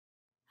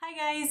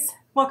Hi guys,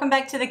 welcome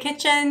back to the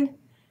kitchen.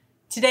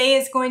 Today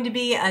is going to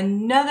be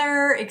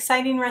another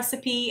exciting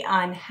recipe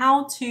on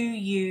how to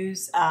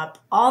use up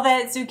all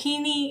that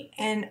zucchini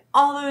and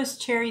all those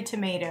cherry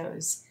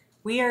tomatoes.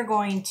 We are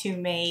going to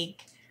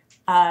make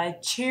a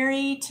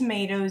cherry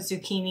tomato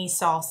zucchini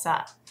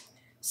salsa.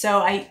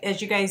 So as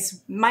you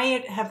guys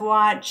might have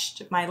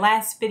watched my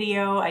last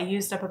video, I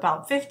used up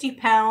about 50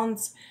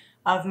 pounds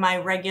of my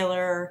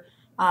regular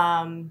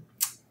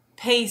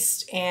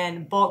paste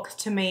and bulk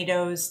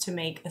tomatoes to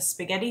make a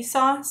spaghetti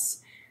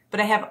sauce. But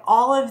I have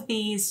all of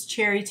these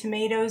cherry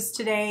tomatoes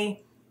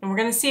today, and we're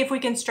gonna see if we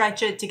can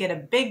stretch it to get a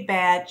big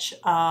batch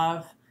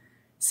of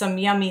some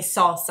yummy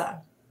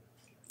salsa.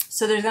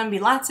 So there's gonna be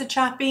lots of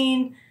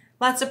chopping,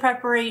 lots of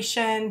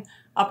preparation.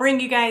 I'll bring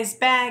you guys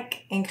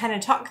back and kind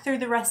of talk through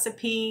the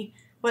recipe,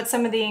 what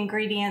some of the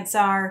ingredients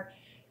are.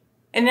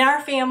 And in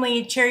our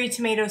family, cherry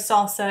tomato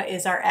salsa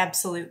is our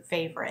absolute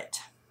favorite.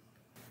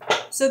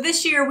 So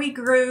this year we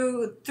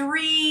grew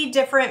 3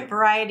 different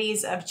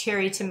varieties of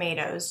cherry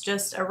tomatoes.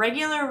 Just a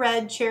regular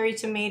red cherry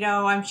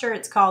tomato, I'm sure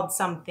it's called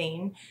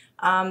something.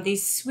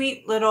 These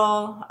sweet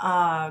little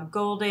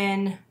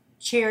golden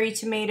cherry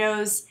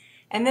tomatoes.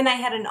 And then I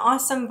had an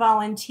awesome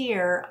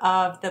volunteer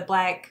of the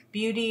Black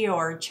Beauty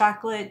or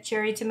chocolate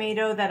cherry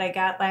tomato that I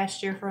got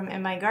last year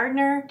from my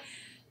gardener.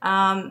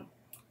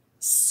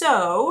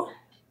 So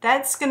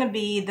that's gonna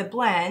be the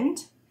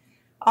blend.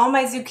 All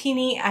my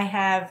zucchini I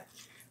have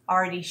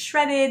already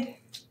shredded,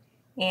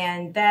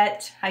 and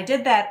that I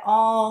did that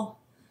all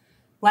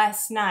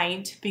last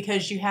night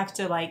because you have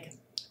to like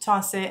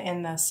toss it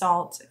in the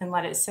salt and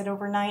let it sit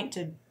overnight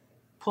to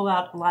pull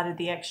out a lot of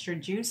the extra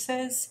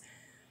juices.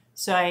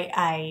 So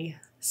I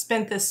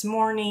spent this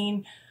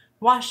morning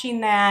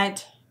washing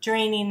that,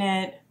 draining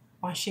it,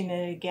 washing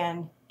it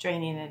again,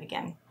 draining it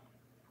again.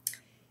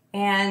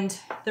 And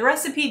the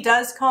recipe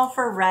does call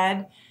for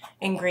red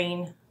and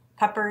green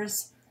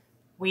peppers.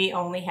 We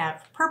only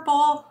have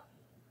purple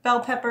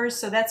bell peppers,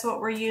 so that's what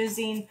we're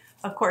using.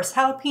 Of course,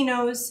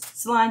 jalapenos,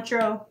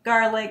 cilantro,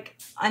 garlic,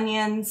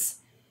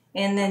 onions,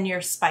 and then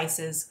your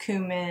spices,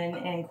 cumin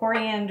and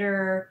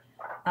coriander,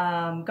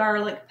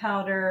 garlic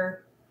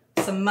powder,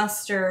 some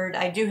mustard.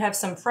 I do have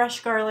some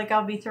fresh garlic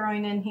I'll be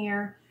throwing in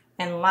here,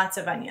 and lots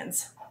of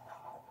onions.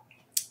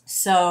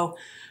 So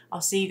I'll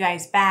see you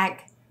guys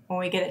back when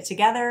we get it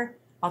together.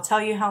 I'll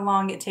tell you how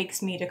long it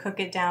takes me to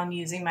cook it down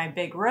using my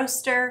big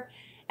roaster,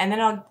 and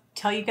then I'll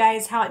tell you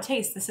guys how it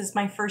tastes. This is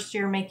my first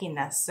year making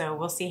this, so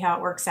we'll see how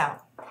it works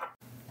out.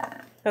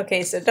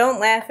 Okay, so don't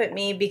laugh at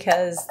me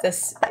because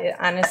this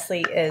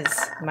honestly is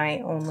my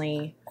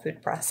only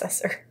food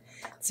processor.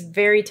 It's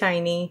very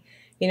tiny.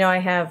 You know, I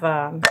have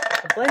a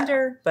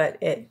blender, but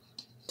it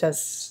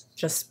does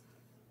just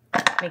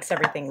makes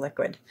everything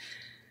liquid.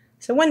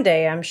 So one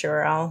day I'm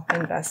sure I'll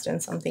invest in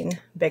something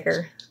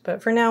bigger,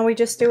 but for now we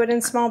just do it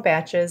in small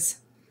batches.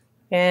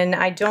 And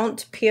I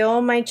don't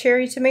peel my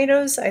cherry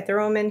tomatoes. I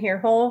throw them in here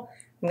whole.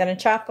 I'm gonna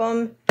chop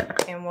them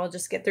and we'll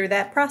just get through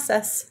that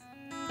process.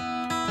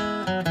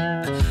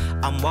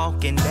 I'm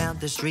walking down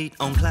the street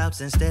on clouds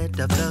instead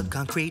of the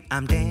concrete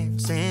I'm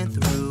dancing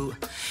through.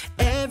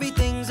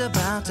 Everything's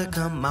about to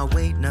come my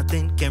way.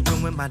 Nothing can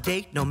ruin my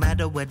day. No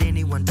matter what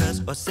anyone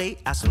does or say,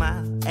 I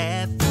smile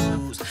at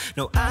fools.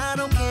 No, I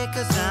don't care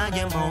cause I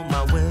am on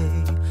my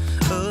way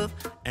up.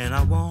 And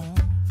I won't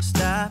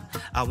stop,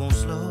 I won't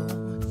slow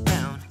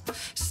down.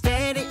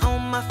 Steady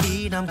on my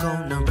feet, I'm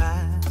gonna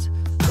rise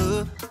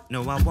up.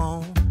 No, I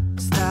won't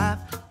stop,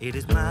 it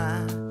is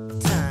my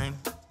time.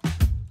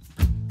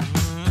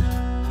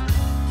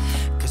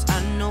 Cause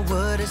I know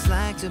what it's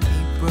like to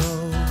be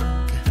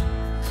broke.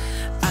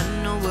 I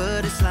know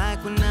what it's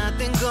like when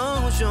nothing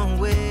goes your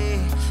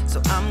way.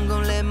 So I'm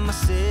gonna let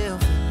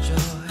myself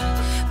enjoy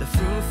the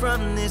fruit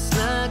from this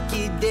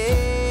lucky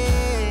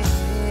day.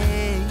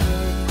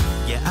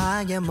 Yeah,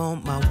 I am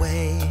on my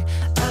way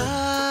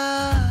up.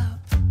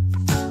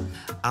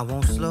 I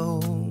won't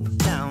slow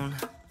down.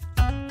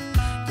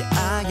 Yeah,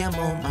 I am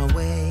on my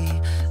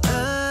way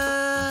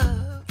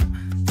up.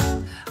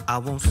 I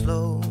won't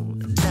slow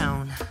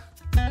down.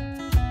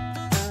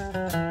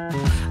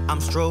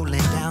 I'm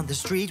strolling down the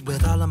street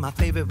with all of my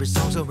favorite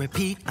songs on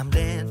repeat. I'm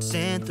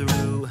dancing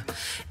through.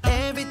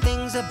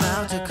 Everything's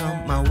about to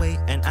come my way,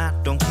 and I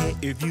don't care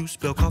if you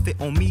spill coffee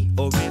on me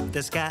or if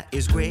the sky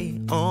is gray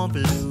or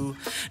blue.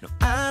 No,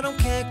 I don't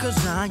care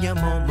cause I am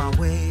on my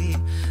way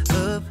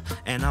up,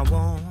 and I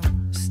won't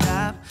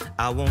stop,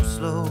 I won't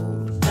slow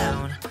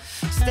down.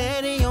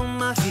 Steady on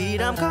my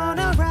feet, I'm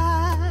gonna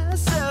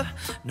rise up.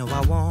 No,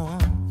 I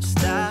won't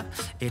stop,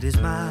 it is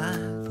my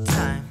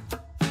time.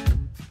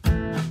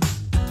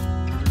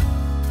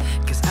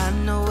 Cause I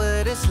know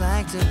what it's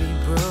like to be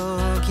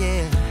broke,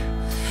 yeah.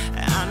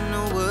 I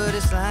know what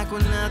it's like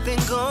when nothing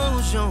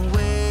goes your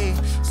way.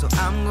 So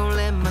I'm gonna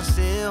let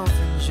myself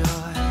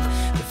enjoy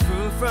the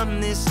fruit from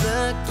this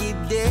lucky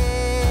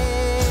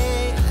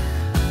day.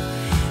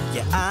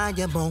 Yeah, I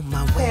am on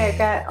my way. Okay, I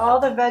got all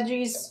the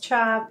veggies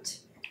chopped.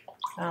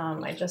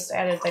 I just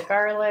added the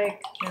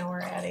garlic. Now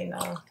we're adding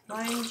the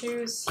lime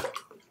juice.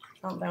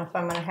 I don't know if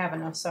I'm going to have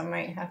enough, so I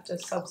might have to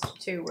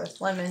substitute with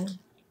lemon.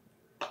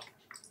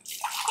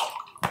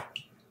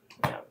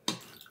 Yep.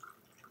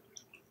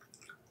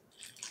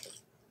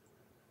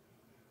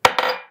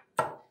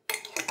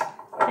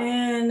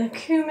 And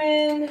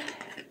cumin.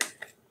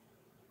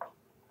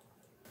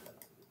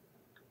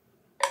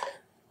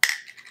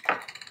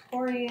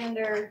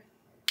 Coriander.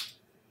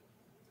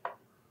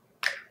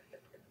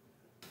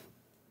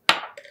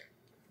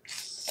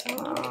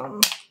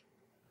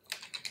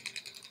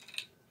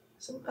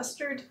 Some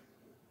mustard.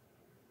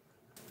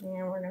 And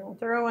we're going to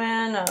throw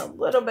in a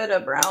little bit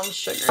of brown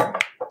sugar.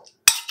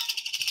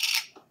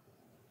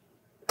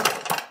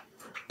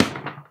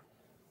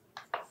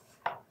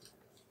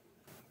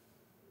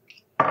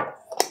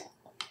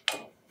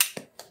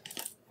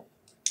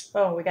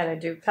 Oh, we got to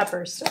do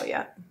peppers still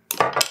yet.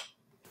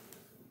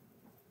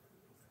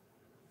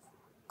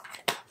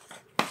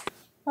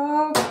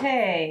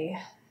 Okay.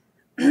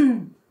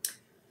 I'm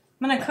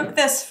going to cook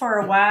this for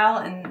a while,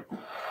 and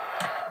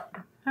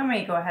I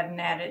may go ahead and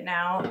add it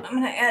now. I'm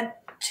going to add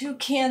 2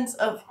 cans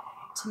of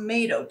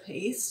tomato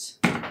paste.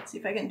 Let's see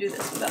if I can do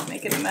this without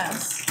making a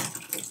mess.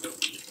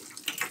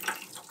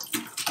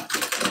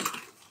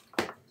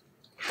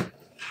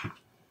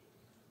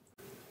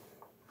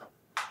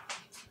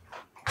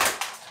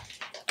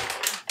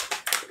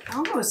 I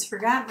almost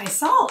forgot my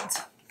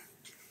salt.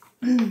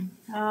 I'm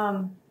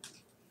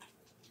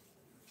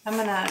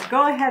gonna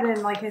go ahead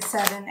and, like I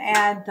said, and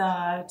add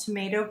the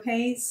tomato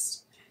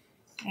paste,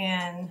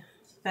 and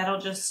that'll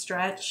just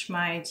stretch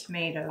my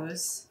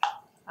tomatoes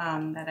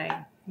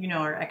that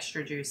are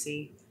extra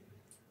juicy.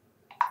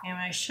 And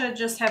I should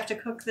just have to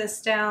cook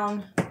this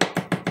down,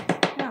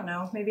 I don't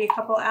know, maybe a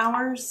couple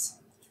hours.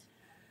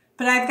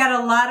 But I've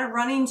got a lot of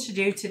running to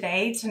do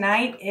today.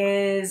 Tonight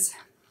is,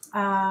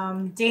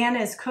 Dan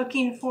is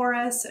cooking for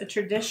us a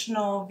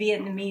traditional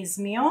Vietnamese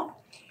meal.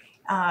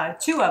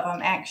 2 of them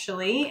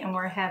actually, and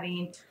we're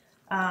having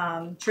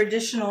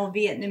traditional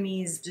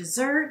Vietnamese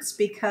desserts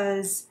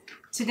because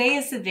today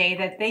is the day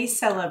that they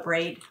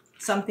celebrate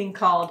something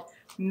called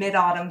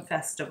Mid-Autumn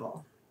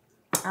Festival.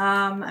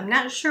 I'm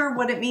not sure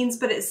what it means,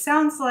 but it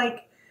sounds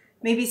like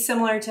maybe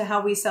similar to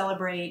how we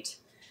celebrate,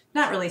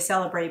 not really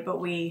celebrate, but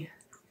we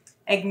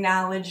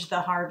acknowledge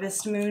the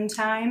harvest moon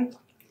time,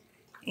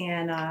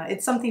 and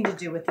it's something to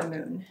do with the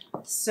moon.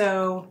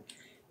 So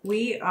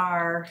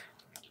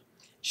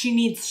she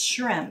needs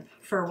shrimp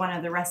for one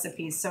of the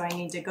recipes, so I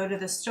need to go to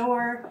the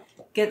store,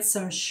 get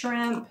some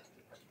shrimp,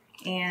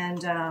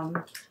 and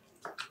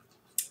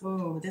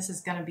ooh, this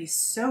is gonna be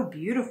so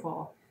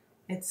beautiful.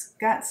 It's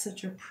got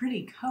such a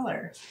pretty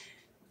color.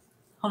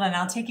 Hold on,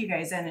 I'll take you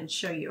guys in and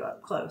show you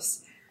up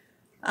close.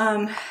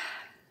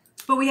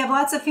 But we have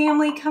lots of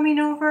family coming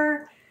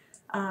over.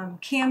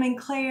 Cam and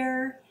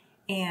Claire,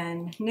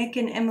 and Nick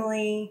and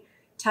Emily,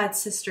 Todd's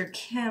sister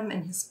Kim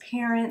and his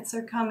parents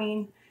are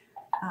coming.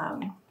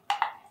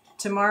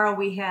 Tomorrow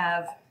we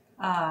have,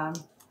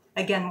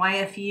 again,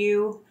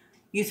 YFU,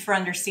 Youth for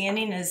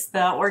Understanding is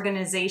the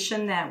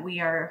organization that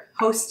we are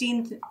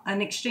hosting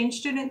an exchange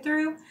student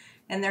through,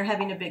 and they're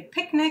having a big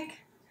picnic.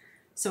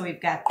 So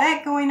we've got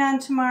that going on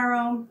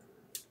tomorrow.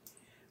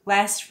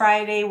 Last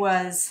Friday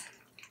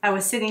I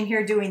was sitting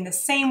here doing the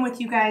same with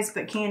you guys,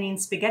 but canning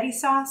spaghetti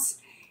sauce,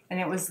 and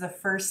it was the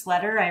first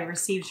letter I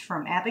received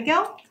from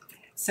Abigail.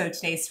 So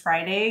today's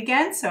Friday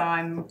again, so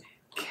I'm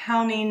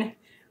counting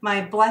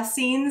my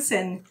blessings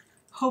and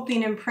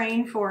hoping and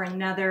praying for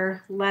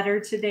another letter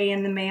today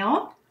in the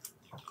mail.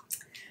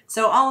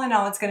 So all in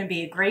all, it's going to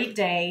be a great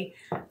day,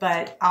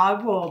 but I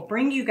will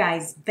bring you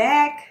guys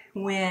back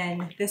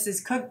when this is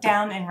cooked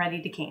down and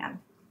ready to can.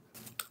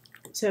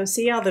 So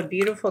see all the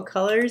beautiful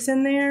colors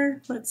in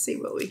there? Let's see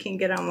what we can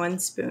get on 1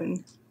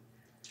 spoon.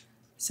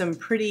 Some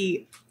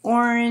pretty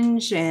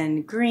orange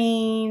and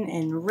green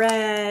and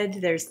red.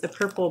 There's the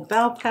purple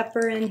bell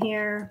pepper in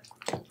here.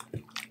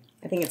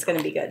 I think it's going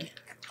to be good.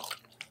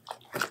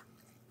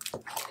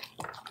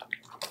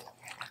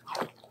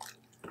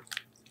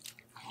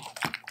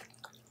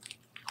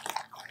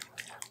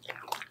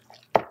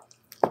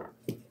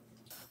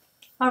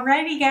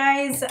 Alrighty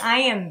guys, I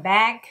am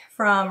back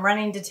from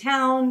running to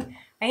town.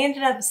 I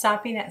ended up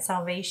stopping at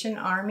Salvation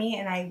Army,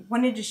 and I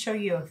wanted to show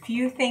you a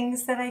few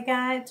things that I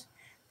got.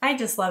 I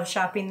just love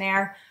shopping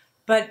there,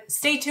 but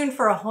stay tuned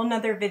for a whole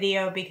nother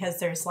video because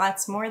there's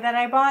lots more that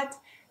I bought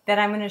that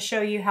I'm going to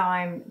show you how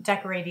I'm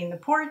decorating the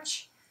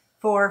porch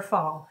for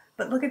fall.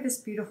 But look at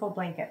this beautiful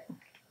blanket.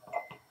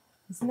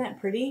 Isn't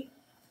that pretty?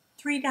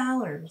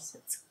 $3.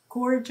 It's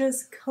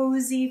gorgeous,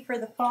 cozy for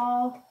the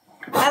fall.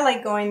 I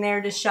like going there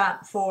to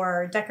shop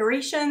for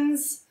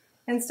decorations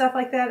and stuff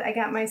like that. I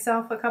got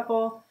myself a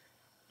couple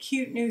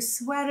cute new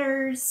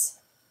sweaters.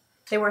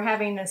 They were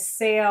having a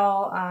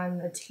sale on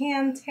the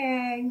tan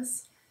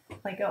tags,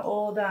 like an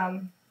old,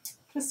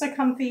 just a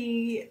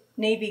comfy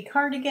navy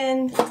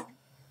cardigan.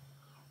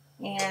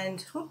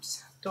 And,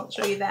 oops, don't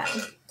show you that.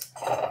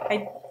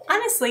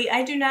 Honestly,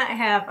 I do not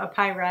have a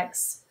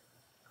Pyrex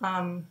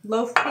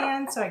loaf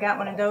pan, so I got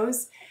one of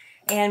those.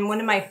 And one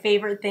of my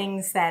favorite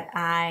things that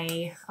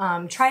I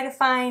try to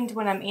find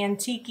when I'm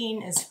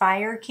antiquing is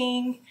Fire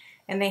King.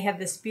 And they have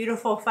this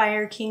beautiful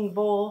Fire King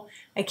bowl.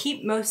 I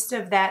keep most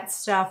of that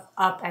stuff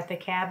up at the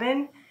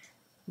cabin.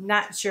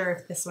 Not sure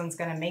if this one's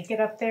gonna make it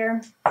up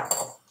there.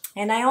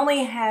 And I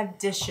only have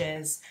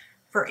dishes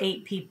for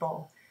 8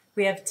 people.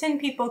 We have 10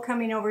 people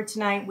coming over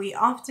tonight. We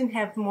often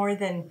have more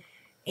than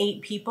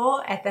 8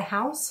 people at the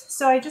house.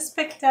 So I just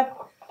picked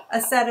up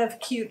a set of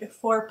cute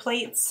 4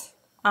 plates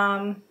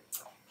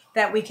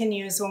that we can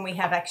use when we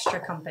have extra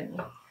company.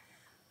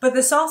 But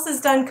the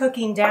salsa's done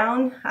cooking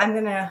down.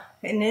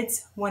 And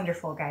it's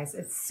wonderful, guys.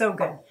 It's so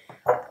good.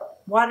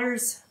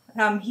 Water's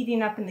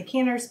heating up in the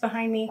canners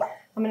behind me.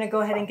 I'm gonna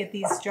go ahead and get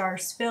these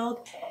jars filled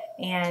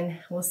and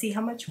we'll see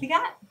how much we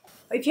got.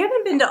 If you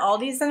haven't been to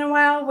Aldi's in a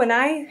while, when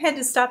I had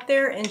to stop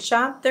there and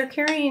shop, they're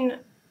carrying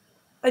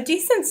a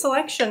decent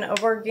selection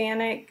of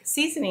organic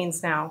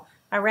seasonings now.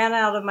 I ran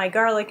out of my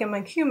garlic and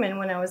my cumin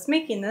when I was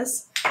making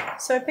this,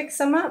 so I picked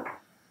some up.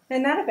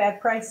 And not a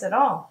bad price at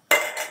all.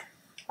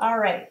 All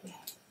right.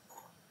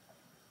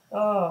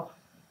 Oh,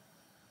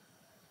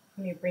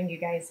 let me bring you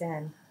guys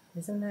in.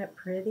 Isn't that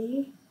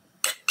pretty?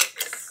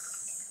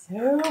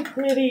 So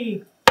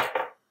pretty.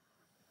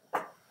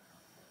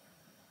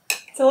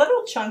 It's a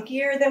little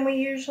chunkier than we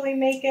usually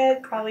make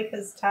it, probably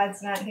because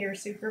Todd's not here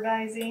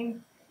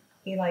supervising.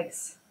 He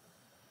likes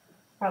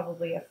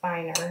probably a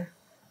finer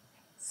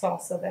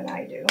salsa than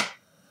I do.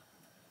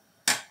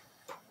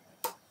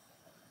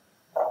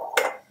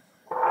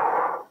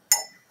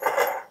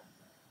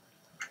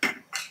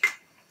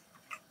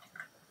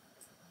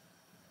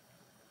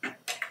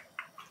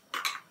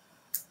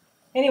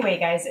 Anyway,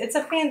 guys, it's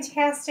a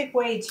fantastic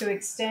way to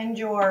extend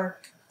your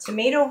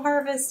tomato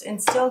harvest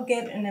and still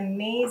get an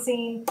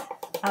amazing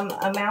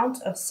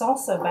amount of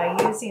salsa by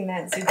using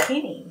that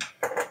zucchini.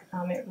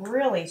 It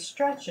really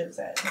stretches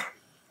it.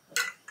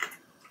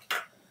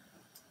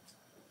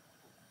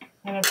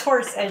 And of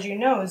course, as you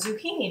know,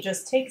 zucchini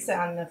just takes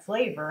on the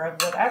flavor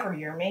of whatever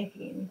you're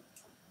making.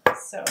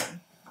 So,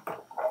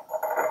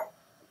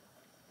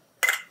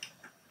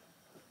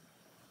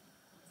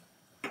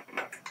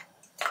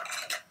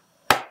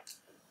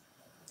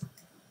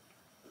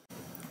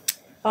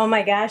 oh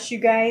my gosh, you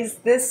guys,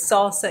 this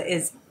salsa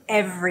is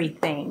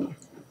everything.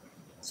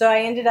 So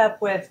I ended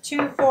up with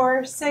 2,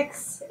 4,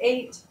 6,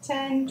 8,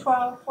 10,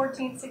 12,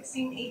 14,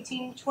 16,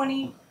 18,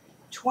 20,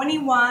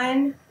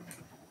 21,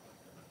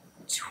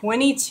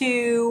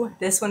 22.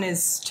 This one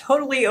is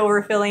totally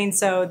overfilling,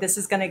 so this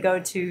is gonna go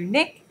to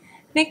Nick.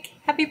 Nick,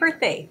 happy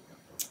birthday.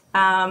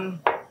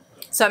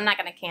 So I'm not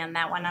gonna can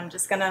that one. I'm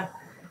just gonna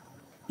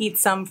eat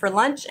some for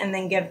lunch and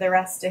then give the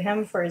rest to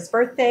him for his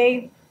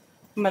birthday.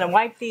 I'm gonna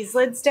wipe these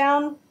lids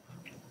down.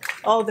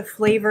 Oh, the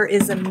flavor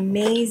is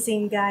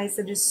amazing, guys.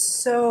 It is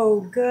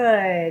so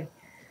good.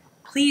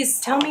 Please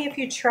tell me if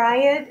you try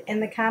it in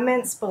the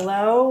comments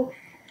below.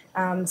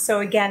 So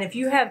again, if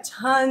you have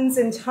tons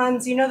and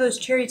tons, you know those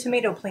cherry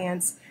tomato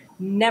plants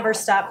never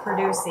stop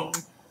producing.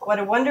 What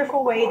a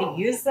wonderful way to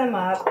use them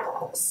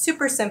up.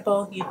 Super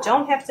simple. You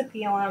don't have to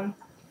peel them.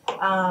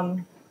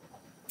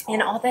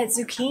 And all that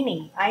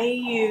zucchini. I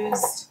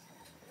used,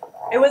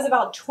 it was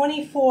about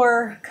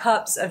 24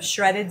 cups of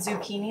shredded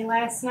zucchini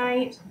last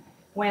night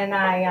when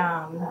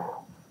I,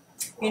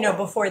 you know,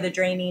 before the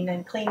draining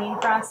and cleaning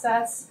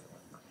process.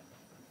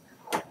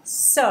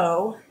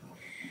 So,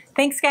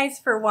 thanks guys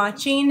for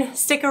watching.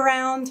 Stick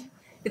around.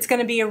 It's going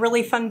to be a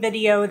really fun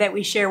video that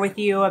we share with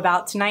you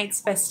about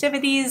tonight's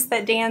festivities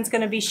that Dan's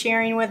going to be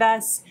sharing with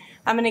us.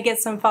 I'm going to get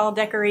some fall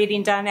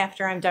decorating done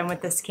after I'm done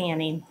with this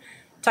canning.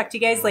 Talk to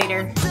you guys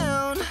later.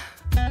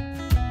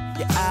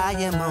 Yeah, I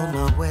am on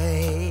my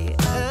way.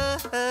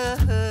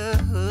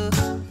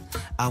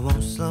 I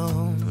won't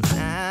slow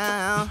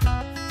down.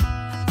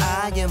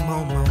 I am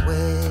on my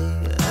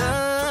way.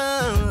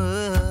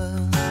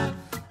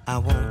 I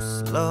won't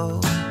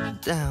slow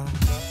down.